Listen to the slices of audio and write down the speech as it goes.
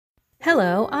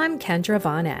Hello, I'm Kendra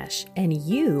Von Esch, and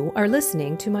you are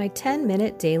listening to my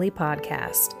 10-minute daily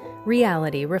podcast,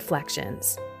 Reality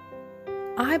Reflections.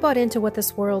 I bought into what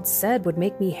this world said would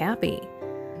make me happy.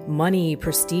 Money,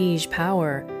 prestige,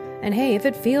 power. And hey, if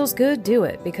it feels good, do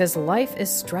it, because life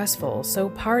is stressful, so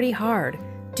party hard.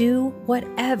 Do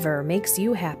whatever makes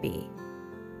you happy.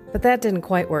 But that didn't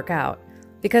quite work out,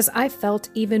 because I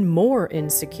felt even more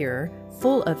insecure,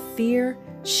 full of fear,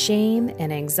 shame,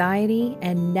 and anxiety,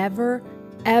 and never,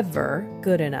 ever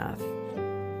good enough.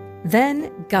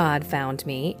 Then God found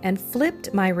me and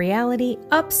flipped my reality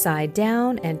upside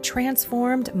down and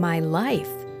transformed my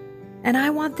life. And I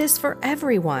want this for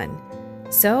everyone.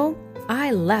 So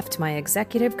I left my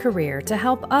executive career to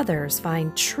help others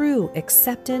find true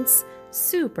acceptance,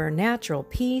 supernatural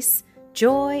peace,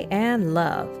 joy, and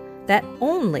love that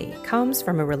only comes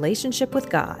from a relationship with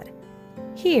God.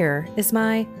 Here is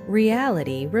my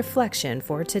reality reflection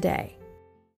for today.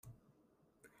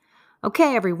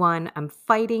 Okay, everyone, I'm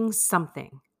fighting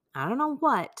something. I don't know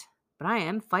what, but I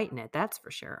am fighting it, that's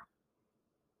for sure.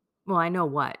 Well, I know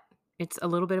what. It's a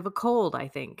little bit of a cold, I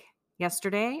think.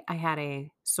 Yesterday, I had a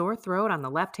sore throat on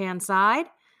the left-hand side,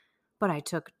 but I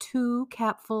took 2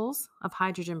 capfuls of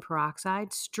hydrogen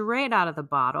peroxide straight out of the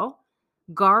bottle,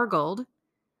 gargled,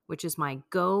 which is my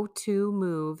go-to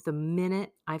move the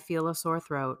minute I feel a sore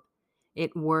throat.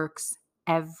 It works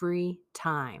every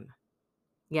time.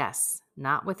 Yes,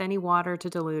 not with any water to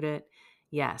dilute it.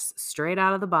 Yes, straight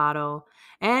out of the bottle.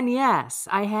 And yes,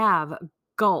 I have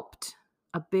gulped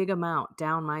a big amount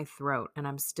down my throat, and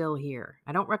I'm still here.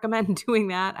 I don't recommend doing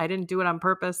that. I didn't do it on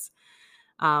purpose.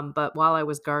 But while I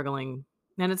was gargling,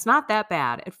 and it's not that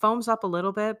bad. It foams up a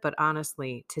little bit, but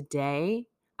honestly, today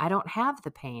I don't have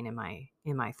the pain in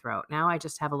my throat. Now I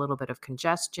just have a little bit of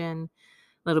congestion,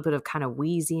 a little bit of kind of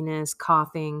wheeziness,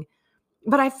 coughing,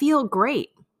 but I feel great.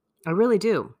 I really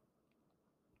do.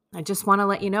 I just want to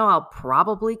let you know I'll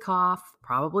probably cough,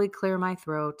 probably clear my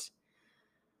throat.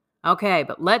 Okay,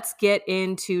 but let's get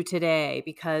into today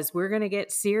because we're going to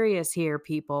get serious here,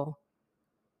 people.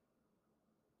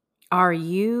 Are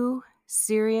you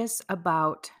serious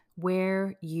about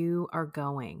where you are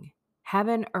going?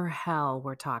 Heaven or hell,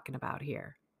 we're talking about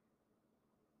here.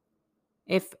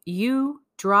 If you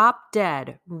drop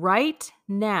dead right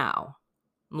now,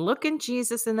 looking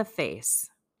Jesus in the face,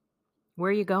 where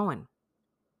are you going?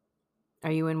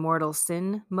 Are you in mortal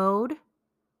sin mode?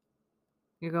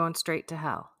 You're going straight to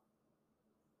hell.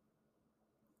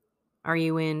 Are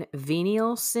you in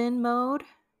venial sin mode?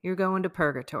 You're going to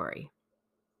purgatory.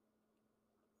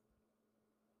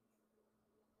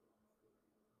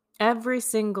 Every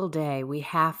single day we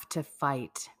have to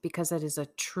fight because it is a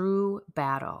true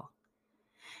battle.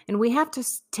 And we have to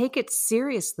take it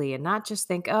seriously and not just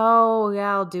think, oh,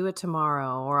 yeah, I'll do it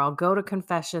tomorrow or I'll go to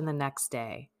confession the next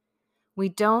day. We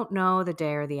don't know the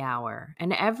day or the hour.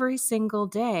 And every single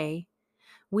day,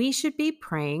 we should be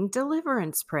praying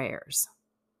deliverance prayers.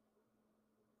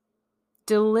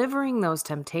 Delivering those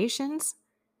temptations,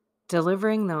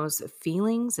 delivering those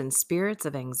feelings and spirits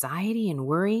of anxiety and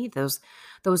worry, those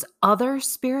other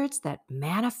spirits that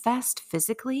manifest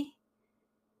physically,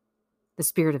 the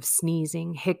spirit of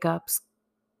sneezing, hiccups,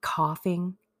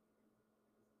 coughing,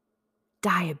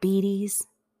 diabetes,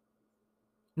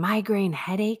 migraine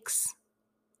headaches.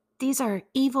 These are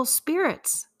evil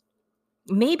spirits.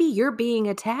 Maybe you're being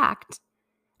attacked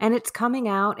and it's coming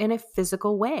out in a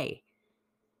physical way.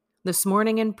 This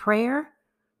morning in prayer,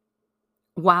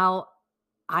 while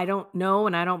I don't know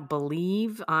and I don't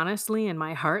believe, honestly, in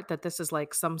my heart that this is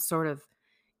like some sort of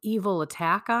evil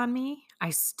attack on me, I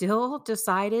still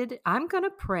decided I'm going to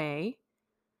pray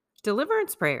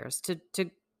deliverance prayers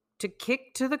to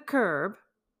kick to the curb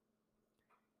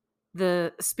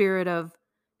the spirit of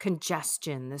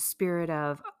congestion, the spirit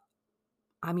of,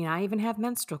 I even have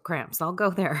menstrual cramps. I'll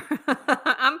go there.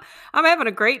 I'm having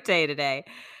a great day today.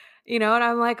 And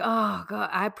I'm like, oh God,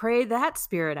 I prayed that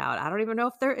spirit out. I don't even know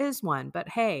if there is one, but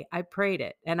hey, I prayed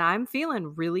it and I'm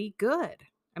feeling really good.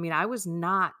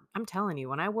 I'm telling you,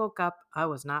 when I woke up, I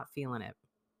was not feeling it.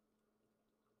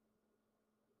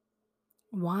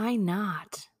 Why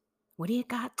not? What do you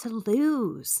got to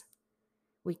lose?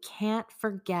 We can't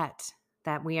forget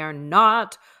that we are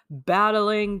not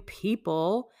battling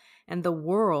people and the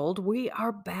world. We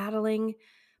are battling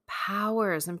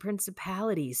powers and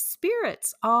principalities,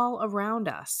 spirits all around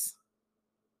us.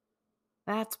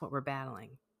 That's what we're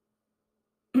battling.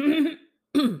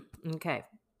 Okay.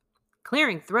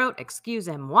 Clearing throat,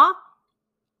 excusez-moi.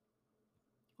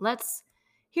 Let's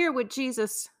hear what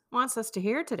Jesus wants us to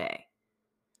hear today.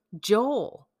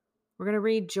 Joel. We're going to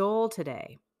read Joel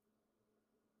today.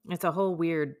 It's a whole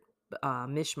weird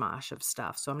mishmash of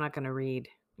stuff, so I'm not going to read.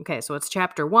 Okay, so it's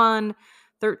chapter 1,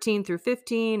 13 through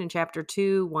 15, and chapter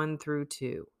 2, 1 through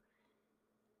 2.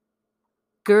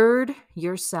 Gird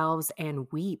yourselves and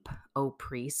weep, O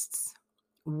priests.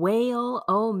 Wail,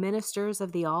 O ministers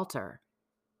of the altar.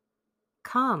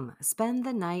 Come, spend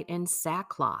the night in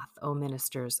sackcloth, O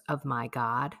ministers of my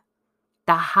God.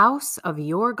 The house of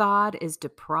your God is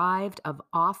deprived of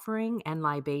offering and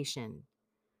libation.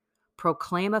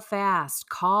 Proclaim a fast,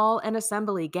 call an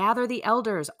assembly, gather the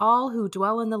elders, all who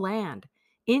dwell in the land,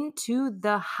 into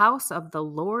the house of the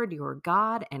Lord your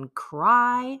God, and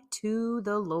cry to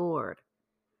the Lord.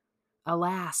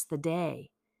 Alas, the day!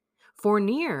 For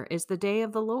near is the day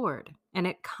of the Lord, and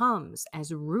it comes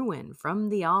as ruin from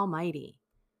the Almighty.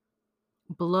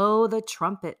 Blow the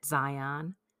trumpet,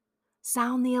 Zion.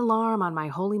 Sound the alarm on my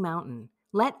holy mountain.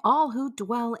 Let all who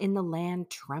dwell in the land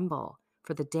tremble,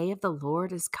 for the day of the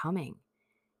Lord is coming.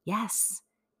 Yes,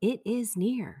 it is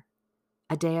near.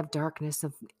 A day of darkness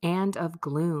and of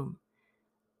gloom.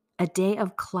 A day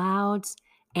of clouds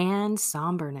and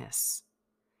somberness.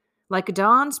 Like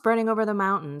dawn spreading over the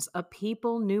mountains, a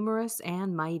people numerous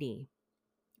and mighty.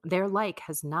 Their like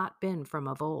has not been from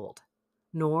of old,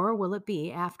 nor will it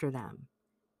be after them,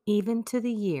 even to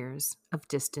the years of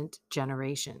distant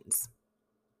generations.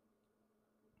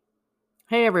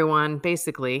 Hey everyone,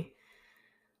 basically,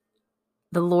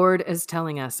 the Lord is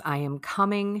telling us, I am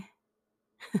coming.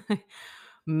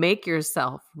 Make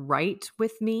yourself right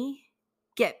with me.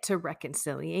 Get to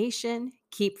reconciliation.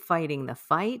 Keep fighting the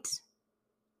fight.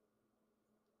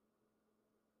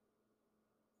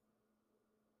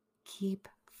 Keep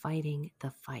fighting the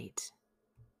fight.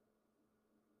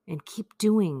 And keep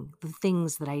doing the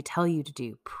things that I tell you to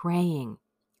do. Praying,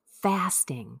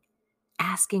 fasting,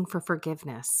 asking for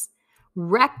forgiveness,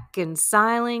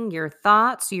 reconciling your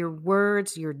thoughts, your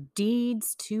words, your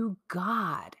deeds to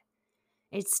God.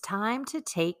 It's time to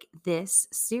take this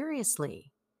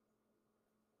seriously.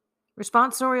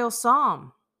 Responsorial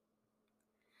Psalm.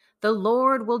 The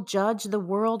Lord will judge the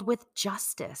world with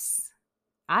justice.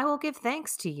 I will give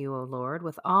thanks to you, O Lord,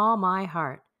 with all my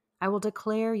heart. I will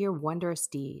declare your wondrous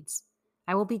deeds.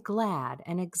 I will be glad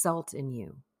and exult in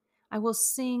you. I will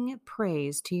sing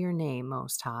praise to your name,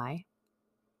 Most High.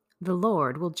 The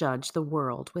Lord will judge the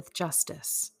world with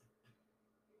justice.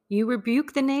 You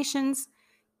rebuke the nations.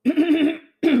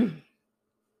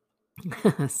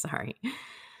 Sorry.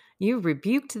 You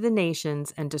rebuked the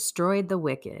nations and destroyed the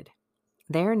wicked.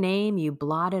 Their name you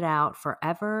blotted out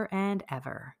forever and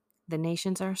ever. The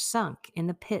nations are sunk in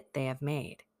the pit they have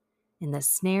made. In the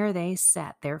snare they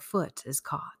set, their foot is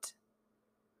caught.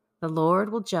 The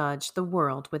Lord will judge the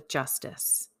world with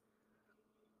justice.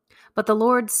 But the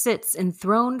Lord sits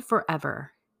enthroned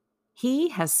forever. He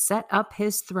has set up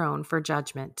his throne for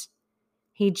judgment.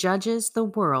 He judges the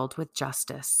world with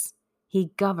justice.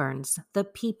 He governs the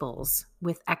peoples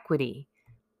with equity.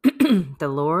 The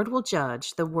Lord will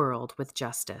judge the world with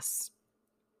justice.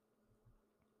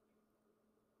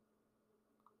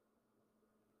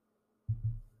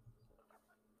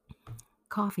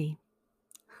 Coffee.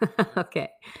 Okay.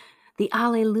 The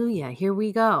Alleluia. Here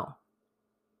we go.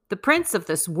 The prince of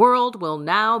this world will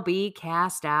now be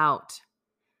cast out.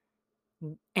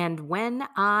 And when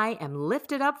I am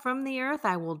lifted up from the earth,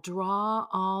 I will draw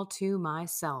all to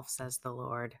myself, says the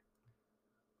Lord.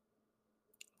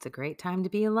 It's a great time to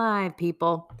be alive,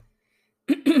 people.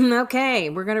 Okay,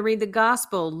 we're going to read the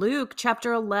gospel. Luke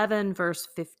chapter 11, verse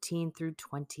 15 through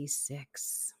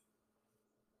 26.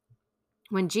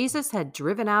 When Jesus had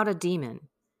driven out a demon,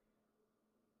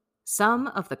 some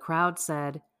of the crowd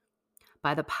said,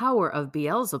 by the power of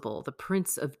Beelzebul, the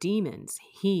prince of demons,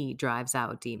 he drives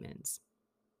out demons.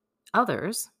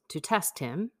 Others, to test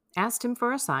him, asked him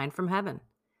for a sign from heaven.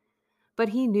 But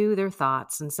he knew their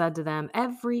thoughts and said to them,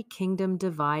 every kingdom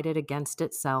divided against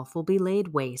itself will be laid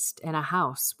waste, and a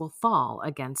house will fall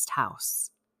against house.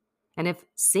 And if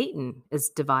Satan is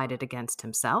divided against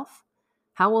himself,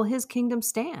 how will his kingdom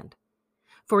stand?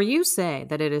 For you say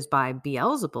that it is by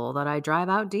Beelzebul that I drive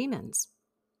out demons.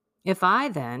 If I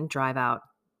then drive out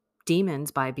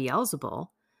demons by Beelzebul,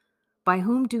 by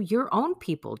whom do your own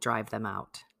people drive them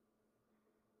out?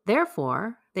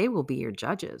 Therefore, they will be your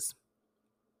judges.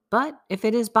 But if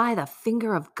it is by the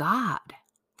finger of God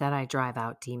that I drive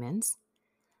out demons,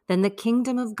 then the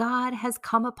kingdom of God has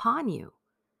come upon you.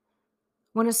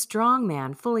 When a strong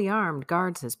man, fully armed,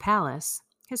 guards his palace,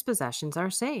 his possessions are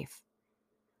safe.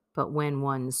 But when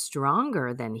one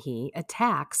stronger than he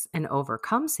attacks and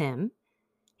overcomes him,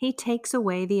 he takes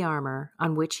away the armor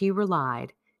on which he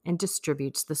relied and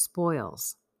distributes the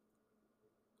spoils.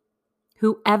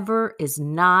 Whoever is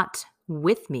not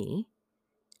with me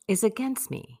is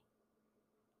against me,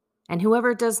 And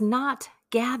whoever does not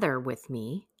gather with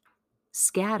me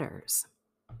scatters.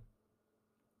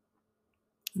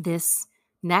 This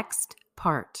next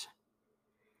part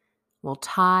will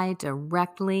tie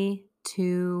directly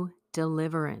to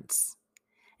deliverance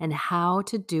and how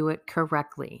to do it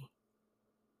correctly.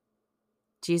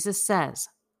 Jesus says,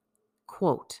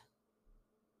 quote,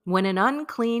 "When an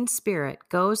unclean spirit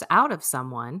goes out of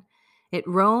someone, it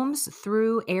roams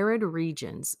through arid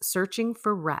regions, searching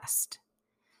for rest.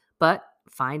 But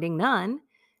finding none,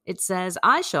 it says,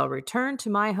 'I shall return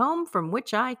to my home from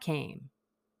which I came.'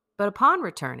 But upon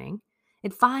returning,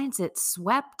 it finds it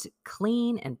swept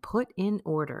clean and put in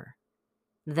order.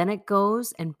 Then it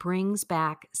goes and brings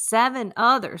back 7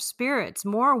 other spirits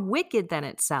more wicked than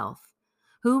itself,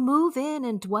 who move in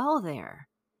and dwell there.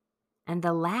 And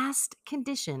the last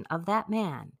condition of that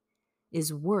man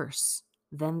is worse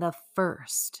than the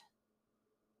first."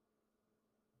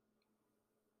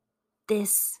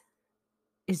 This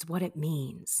is what it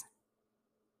means.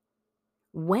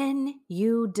 When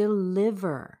you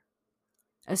deliver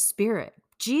a spirit,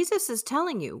 Jesus is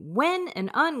telling you, when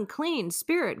an unclean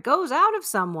spirit goes out of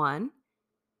someone,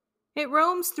 it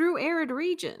roams through arid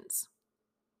regions.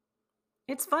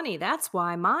 It's funny, that's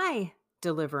why my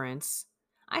deliverance,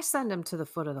 I send them to the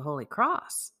foot of the Holy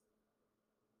Cross.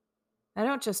 I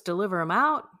don't just deliver them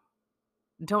out,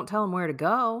 don't tell them where to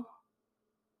go.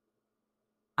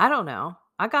 I don't know.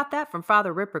 I got that from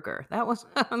Father Ripperger. That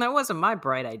wasn't my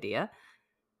bright idea,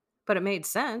 but it made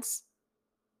sense.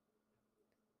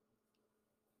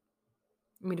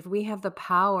 I mean, if we have the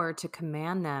power to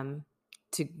command them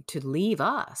to leave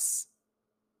us,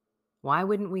 why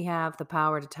wouldn't we have the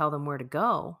power to tell them where to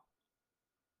go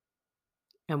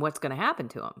and what's going to happen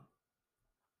to them?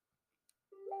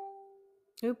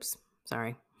 Oops,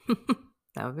 sorry.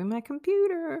 That would be my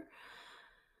computer.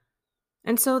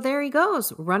 And so there he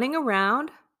goes, running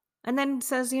around, and then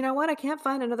says, "You know what? I can't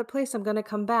find another place. I'm going to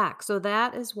come back." So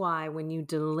that is why when you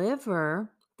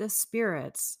deliver the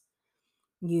spirits,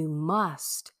 you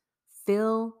must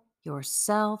fill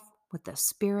yourself with the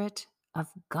Spirit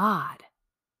of God.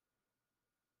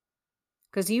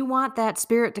 Because you want that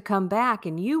spirit to come back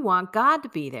and you want God to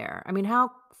be there. I mean,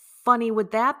 how funny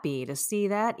would that be to see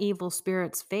that evil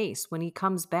spirit's face when he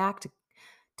comes back to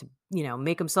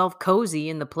make himself cozy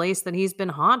in the place that he's been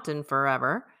haunting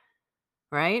forever,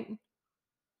 right?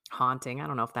 Haunting, I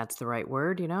don't know if that's the right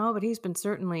word, but he's been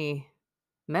certainly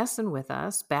messing with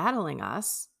us, battling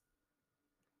us.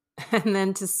 And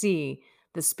then to see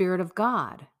the Spirit of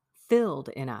God filled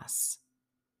in us.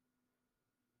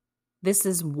 This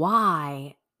is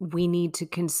why we need to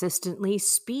consistently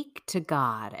speak to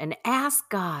God and ask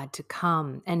God to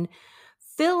come and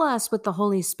fill us with the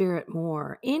Holy Spirit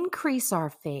more, increase our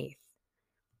faith.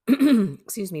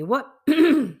 Excuse me, what?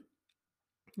 Oh,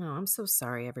 I'm so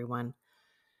sorry, everyone.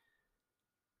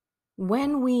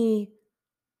 When we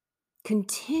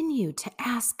continue to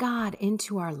ask God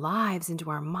into our lives, into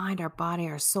our mind, our body,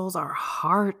 our souls, our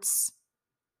hearts,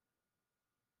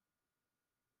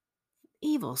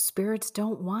 evil spirits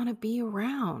don't want to be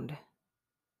around.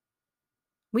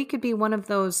 We could be one of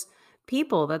those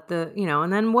people that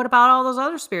and then what about all those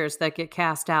other spirits that get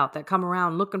cast out that come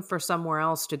around looking for somewhere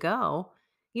else to go?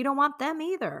 You don't want them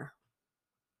either.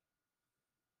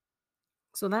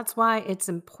 So that's why it's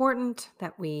important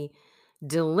that we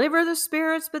deliver the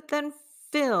spirits, but then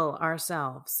fill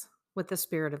ourselves with the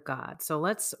Spirit of God. So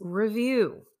let's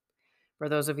review. For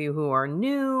those of you who are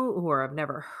new, have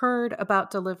never heard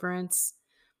about deliverance,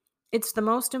 it's the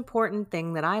most important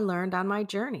thing that I learned on my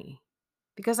journey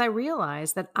because I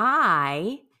realized that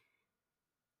I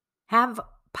have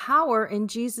power in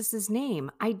Jesus'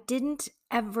 name. I didn't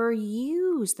ever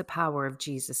use the power of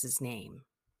Jesus' name.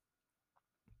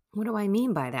 What do I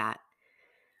mean by that?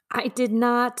 I did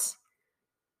not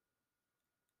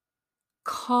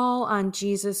call on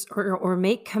Jesus or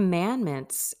make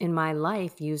commandments in my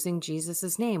life using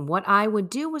Jesus' name. What I would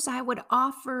do was I would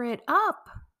offer it up.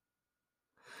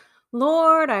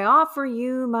 Lord, I offer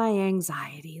you my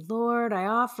anxiety. Lord, I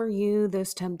offer you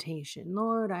this temptation.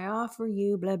 Lord, I offer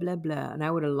you blah, blah, blah. And I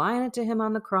would align it to him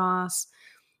on the cross.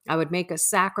 I would make a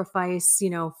sacrifice,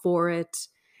 for it,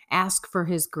 ask for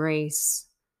his grace.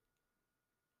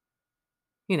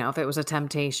 If it was a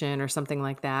temptation or something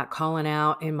like that, calling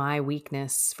out in my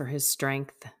weakness for his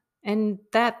strength. And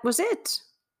that was it.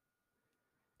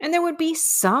 And there would be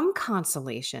some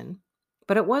consolation,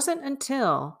 but it wasn't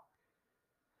until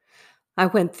I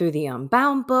went through the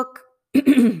Unbound book.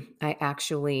 I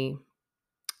actually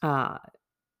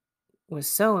was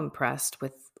so impressed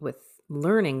with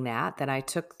learning that I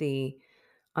took the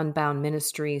Unbound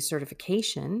Ministry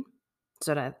certification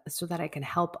so that I can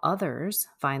help others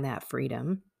find that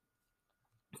freedom.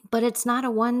 But it's not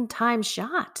a one-time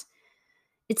shot.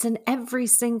 It's an every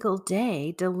single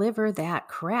day deliver that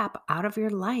crap out of your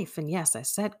life. And yes, I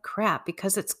said crap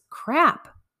because it's crap.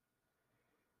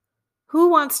 Who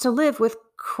wants to live with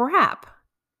crap?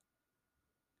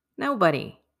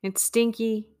 Nobody. It's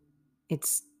stinky.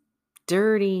 It's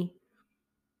dirty.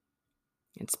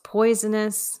 It's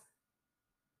poisonous.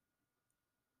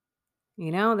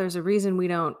 There's a reason we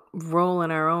don't roll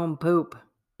in our own poop.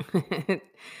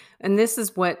 And this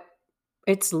is what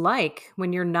it's like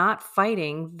when you're not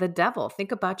fighting the devil.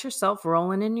 Think about yourself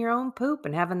rolling in your own poop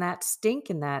and having that stink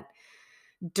and that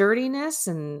dirtiness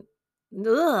and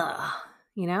ugh,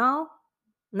 you know?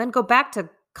 And then go back to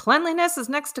cleanliness is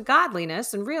next to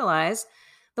godliness and realize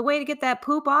the way to get that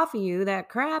poop off of you, that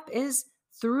crap, is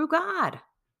through God,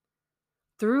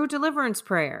 through deliverance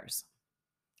prayers.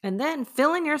 And then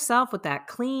filling yourself with that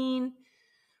clean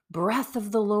breath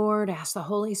of the Lord. Ask the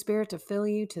Holy Spirit to fill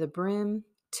you to the brim.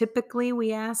 Typically,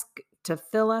 we ask to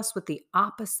fill us with the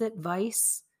opposite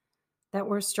vice that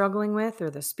we're struggling with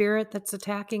or the spirit that's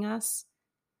attacking us.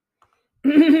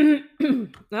 This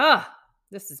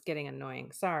is getting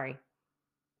annoying. Sorry.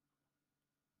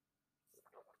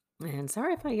 And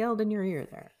sorry if I yelled in your ear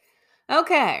there.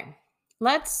 Okay,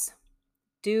 let's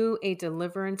do a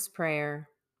deliverance prayer.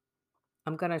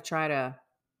 I'm going to try to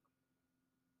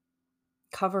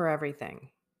cover everything.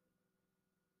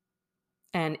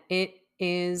 And it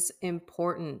is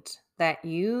important that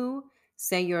you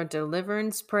say your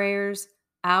deliverance prayers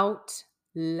out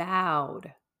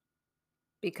loud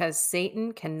because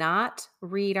Satan cannot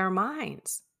read our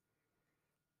minds.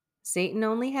 Satan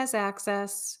only has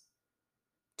access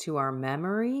to our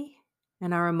memory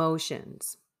and our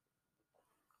emotions.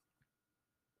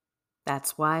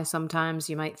 That's why sometimes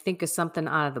you might think of something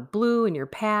out of the blue in your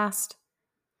past,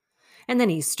 and then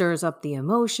he stirs up the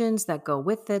emotions that go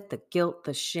with it, the guilt,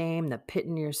 the shame, the pit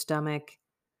in your stomach.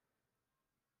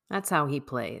 That's how he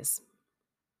plays.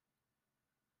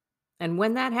 And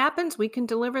when that happens, we can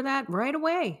deliver that right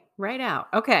away, right out.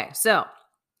 Okay, so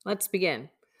let's begin.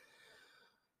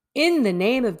 In the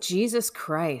name of Jesus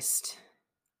Christ,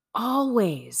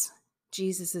 always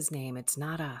Jesus' name, it's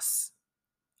not us.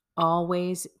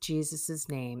 Always Jesus'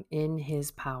 name in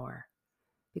his power,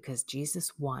 because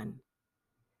Jesus won.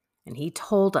 And he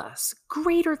told us,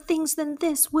 greater things than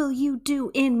this will you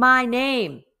do in my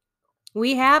name.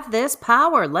 We have this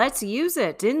power. Let's use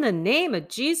it. In the name of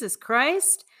Jesus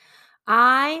Christ,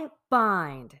 I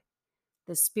bind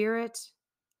the spirit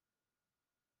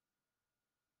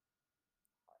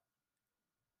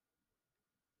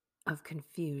of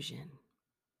confusion,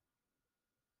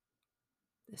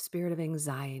 the spirit of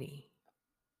anxiety,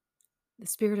 the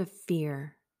spirit of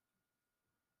fear,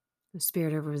 the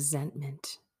spirit of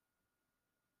resentment,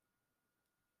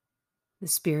 the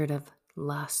spirit of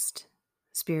lust,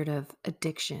 the spirit of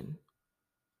addiction,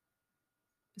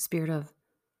 the spirit of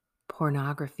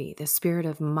pornography, the spirit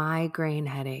of migraine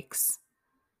headaches,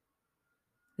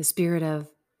 the spirit of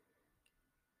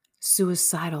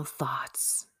suicidal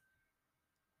thoughts,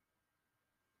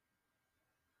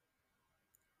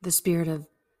 the spirit of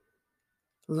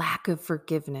lack of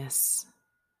forgiveness,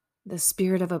 the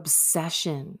spirit of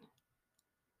obsession,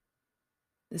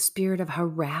 the spirit of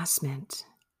harassment.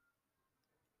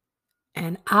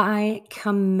 And I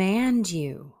command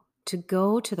you to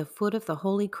go to the foot of the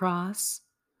Holy Cross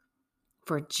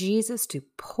for Jesus to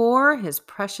pour his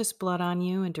precious blood on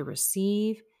you and to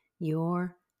receive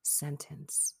your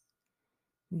sentence,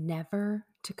 never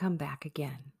to come back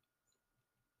again.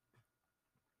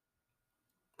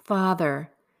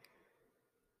 Father,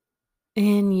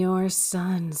 in your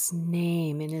Son's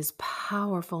name, in his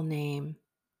powerful name,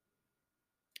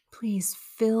 please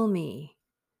fill me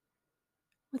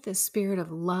with the spirit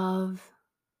of love,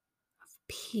 of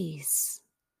peace,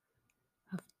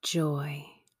 of joy,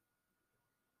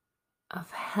 of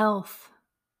health,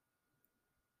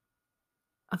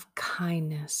 of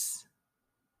kindness,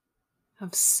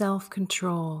 of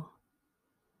self-control,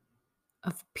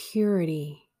 of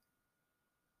purity,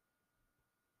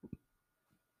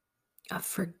 of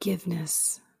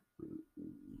forgiveness.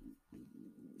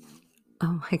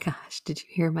 Oh my gosh, did you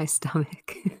hear my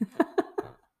stomach?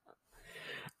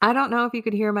 I don't know if you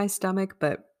could hear my stomach,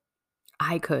 but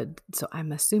I could. So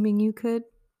I'm assuming you could.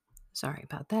 Sorry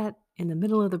about that. In the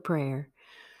middle of the prayer.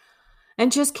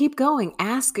 And just keep going.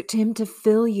 Ask him to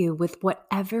fill you with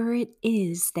whatever it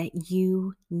is that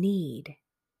you need.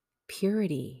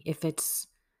 Purity, if it's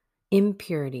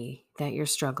impurity that you're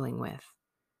struggling with.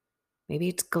 Maybe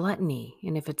it's gluttony.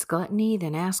 And if it's gluttony,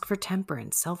 then ask for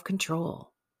temperance,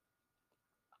 self-control.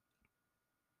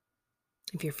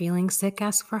 If you're feeling sick,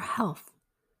 ask for help.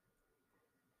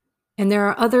 And there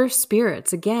are other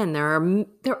spirits. Again, I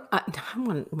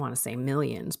wouldn't want to say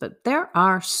millions, but there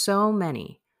are so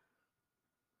many.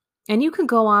 And you can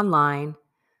go online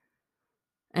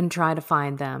and try to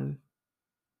find them.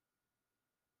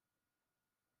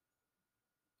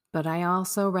 But I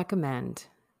also recommend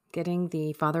getting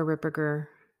the Father Ripperger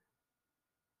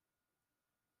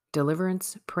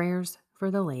Deliverance Prayers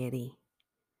for the Laity,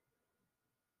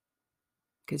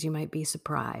 because you might be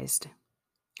surprised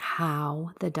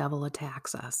how the devil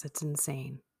attacks us. It's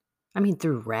insane. I mean,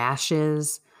 through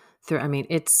rashes,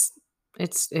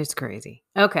 it's crazy.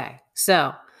 Okay,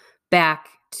 so back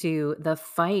to the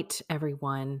fight,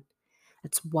 everyone.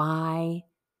 That's why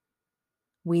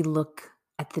we look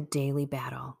at the daily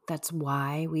battle. That's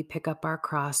why we pick up our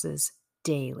crosses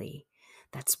daily.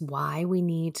 That's why we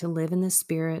need to live in the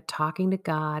Spirit, talking to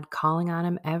God, calling on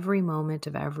Him every moment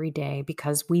of every day,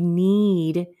 because we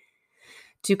need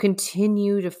to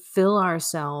continue to fill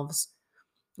ourselves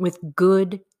with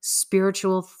good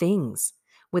spiritual things,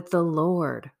 with the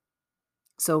Lord.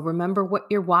 So remember what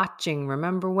you're watching,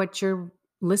 remember what you're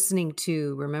listening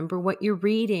to, remember what you're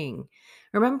reading,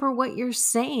 remember what you're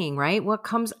saying, right? What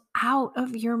comes out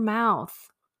of your mouth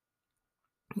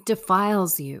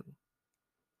defiles you.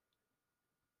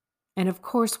 And of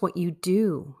course, what you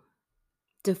do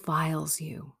defiles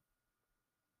you.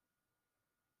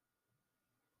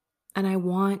 And I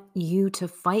want you to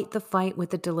fight the fight with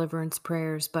the deliverance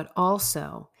prayers, but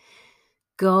also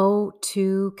go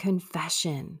to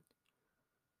confession.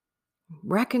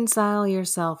 Reconcile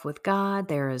yourself with God.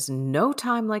 There is no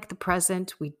time like the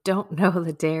present. We don't know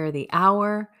the day or the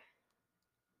hour.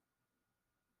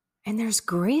 And there's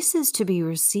graces to be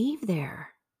received there.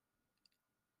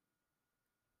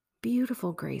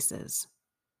 Beautiful graces.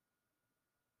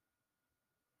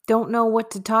 Don't know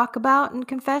what to talk about in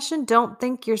confession? Don't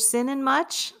think you're sinning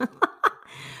much?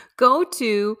 Go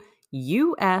to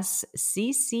usccb.org.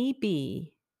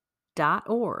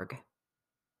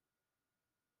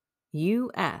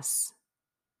 USCCB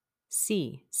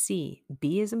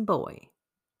as in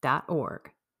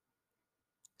boy.org.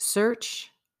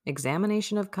 Search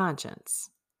examination of conscience.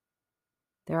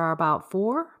 There are about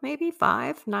 4, maybe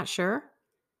 5, not sure.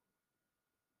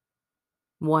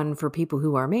 One for people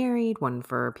who are married, one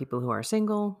for people who are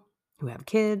single, who have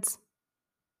kids.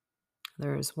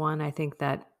 There's one, I think,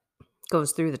 that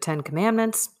goes through the 10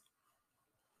 Commandments.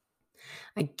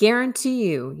 I guarantee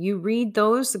you, you read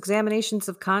those examinations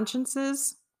of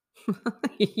consciences,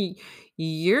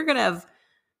 you're gonna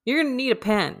need a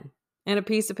pen and a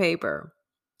piece of paper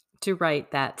to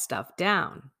write that stuff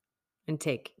down and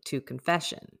take to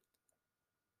confession.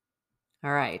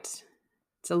 All right.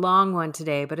 It's a long one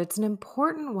today, but it's an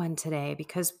important one today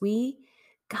because we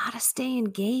got to stay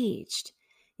engaged.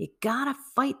 You got to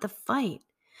fight the fight.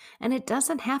 And it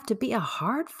doesn't have to be a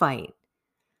hard fight.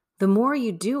 The more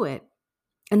you do it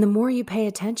and the more you pay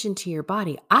attention to your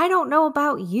body. I don't know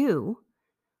about you.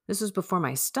 This was before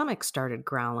my stomach started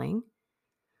growling,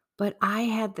 but I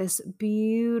had this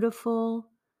beautiful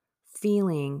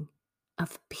feeling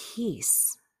of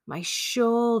peace. My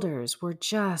shoulders were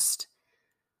just,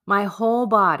 my whole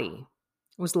body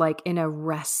was like in a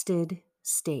rested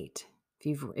state.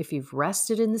 If you've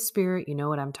rested in the Spirit, you know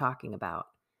what I'm talking about.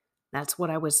 That's what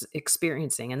I was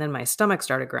experiencing. And then my stomach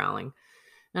started growling.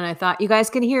 And I thought, you guys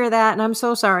can hear that. And I'm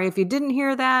so sorry. If you didn't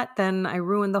hear that, then I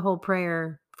ruined the whole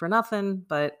prayer for nothing.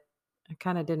 But I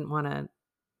kind of didn't want to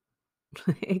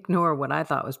ignore what I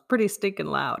thought was pretty stinking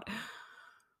loud.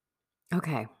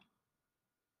 Okay.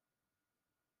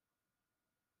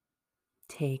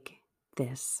 Take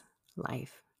this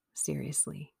life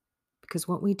seriously, because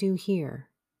what we do here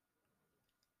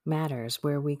matters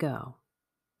where we go.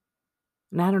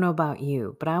 And I don't know about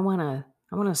you, but I want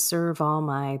to serve all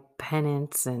my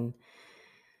penance and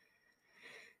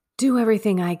do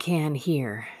everything I can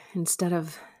here instead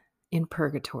of in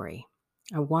purgatory.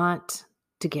 I want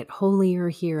to get holier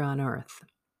here on earth.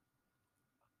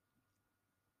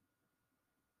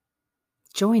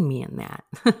 Join me in that.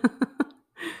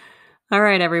 All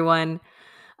right, everyone.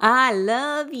 I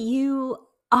love you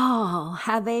all.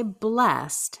 Have a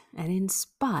blessed and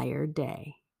inspired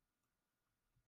day.